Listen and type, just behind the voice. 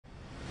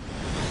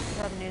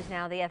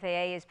Now, the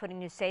FAA is putting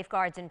new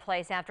safeguards in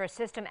place after a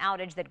system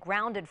outage that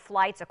grounded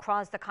flights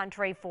across the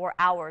country for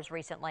hours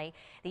recently.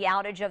 The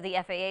outage of the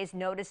FAA's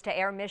Notice to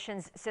Air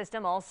Missions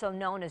system, also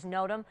known as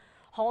NOTAM,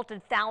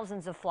 halted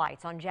thousands of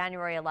flights on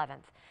January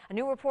 11th. A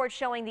new report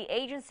showing the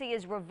agency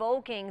is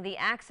revoking the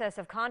access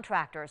of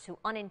contractors who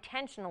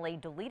unintentionally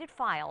deleted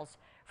files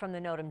from the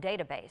NOTAM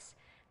database.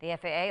 The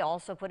FAA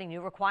also putting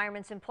new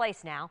requirements in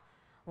place now.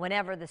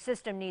 Whenever the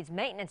system needs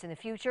maintenance in the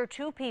future,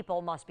 2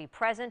 people must be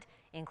present,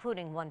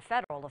 including 1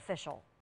 federal official.